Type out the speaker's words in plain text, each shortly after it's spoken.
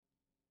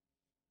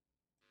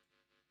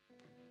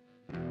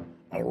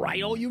All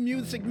right, all you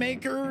music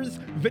makers,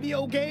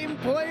 video game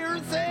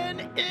players,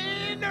 and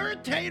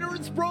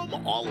entertainers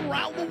from all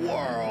around the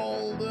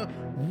world,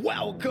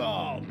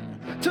 welcome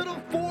to the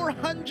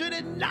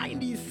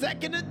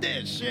 492nd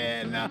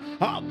edition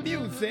of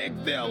Music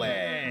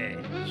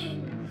Village.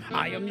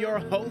 I am your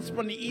host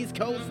from the East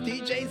Coast,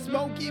 DJ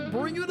Smokey,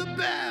 bring you the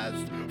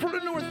best from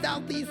the North,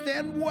 South, East,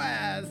 and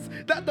West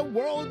that the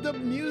world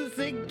of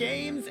music,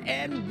 games,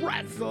 and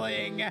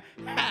wrestling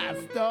has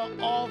to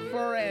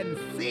offer. And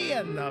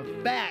seeing the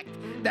fact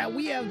that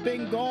we have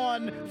been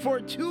gone for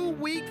 2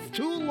 weeks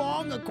too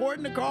long,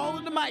 according to Carl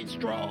and the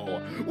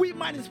Maestro, we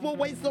might as well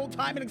waste no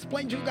time and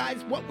explain to you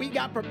guys what we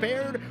got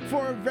prepared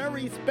for a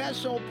very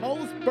special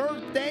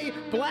post-birthday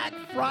Black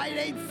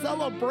Friday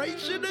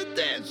celebration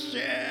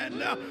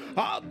edition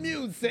of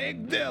Music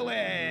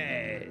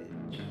Village.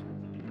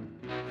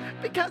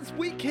 Because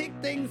we kick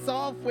things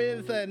off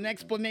with an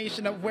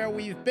explanation of where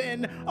we've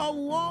been,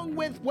 along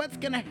with what's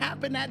going to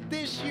happen at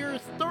this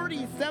year's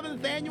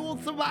 37th annual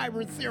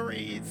Survivor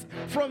Series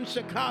from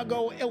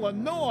Chicago,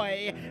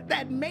 Illinois,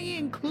 that may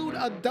include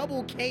a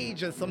double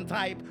cage of some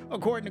type,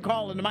 according to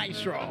Carl and the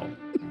Maestro.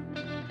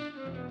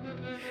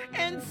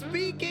 And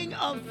speaking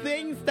of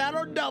things that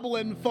are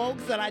doubling,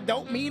 folks, and I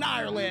don't mean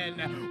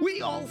Ireland,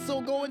 we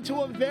also go into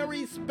a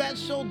very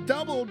special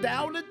double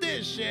down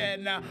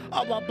edition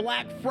of a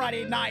Black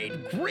Friday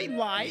night green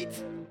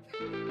light.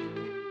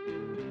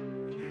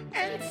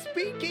 And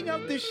speaking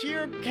of the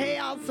sheer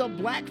chaos of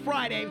Black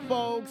Friday,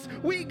 folks,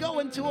 we go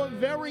into a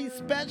very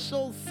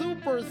special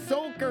Super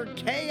Soaker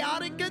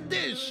chaotic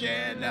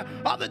edition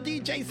of the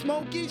DJ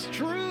Smokey's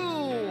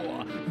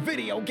True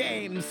Video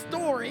Game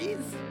Stories.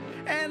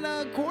 And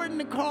according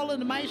to Carl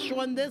and the Maestro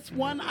on this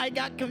one, I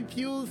got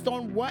confused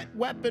on what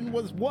weapon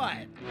was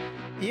what.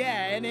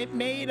 Yeah, and it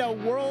made a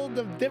world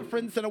of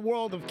difference in a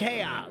world of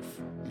chaos.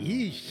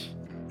 Yeesh.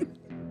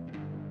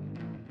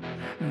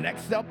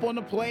 Next up on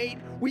the plate,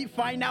 we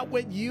find out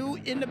what you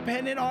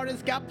independent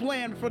artists got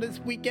planned for this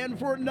weekend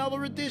for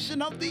another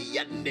edition of the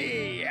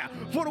Indie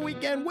for the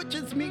weekend, which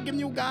is me giving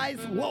you guys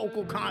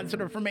local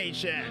concert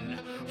information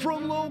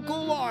from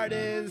local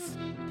artists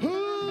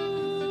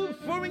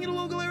performing in a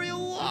local area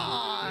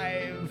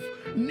live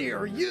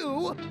near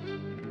you.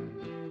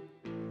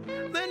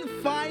 Then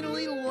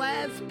finally,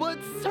 last but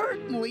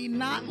certainly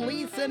not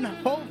least, and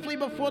hopefully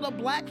before the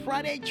Black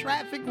Friday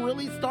traffic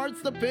really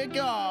starts to pick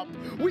up,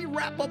 we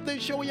wrap up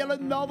this show yet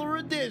another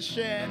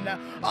edition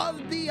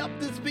of the Up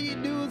to Speed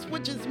News,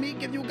 which is me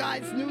giving you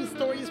guys news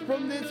stories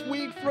from this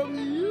week from,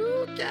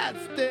 you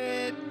guessed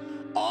it,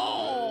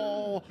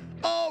 all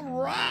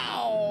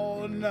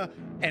around.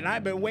 And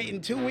I've been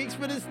waiting 2 weeks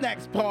for this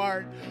next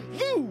part.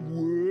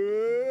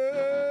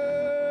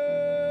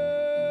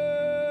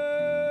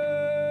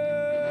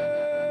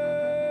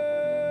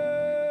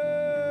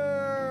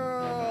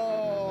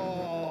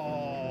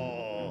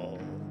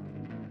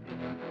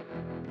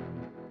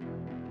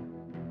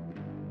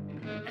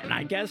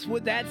 I guess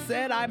with that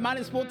said, I might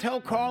as well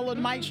tell Carl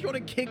and Maestro to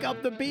kick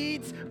up the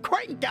beats,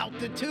 crank out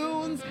the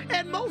tunes,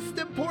 and most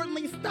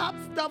importantly, stop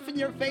stuffing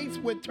your face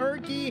with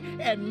turkey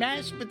and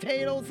mashed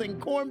potatoes and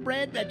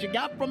cornbread that you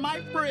got from my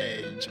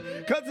fridge.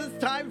 Cause it's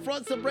time for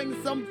us to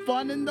bring some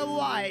fun and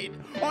delight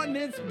on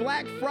this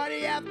Black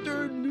Friday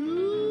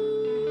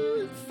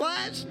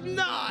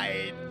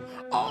afternoon/night.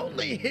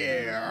 Only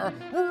here,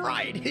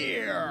 right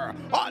here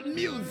on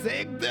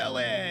Music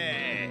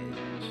Village.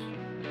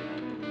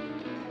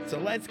 So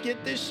let's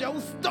get this show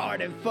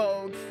started,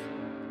 folks.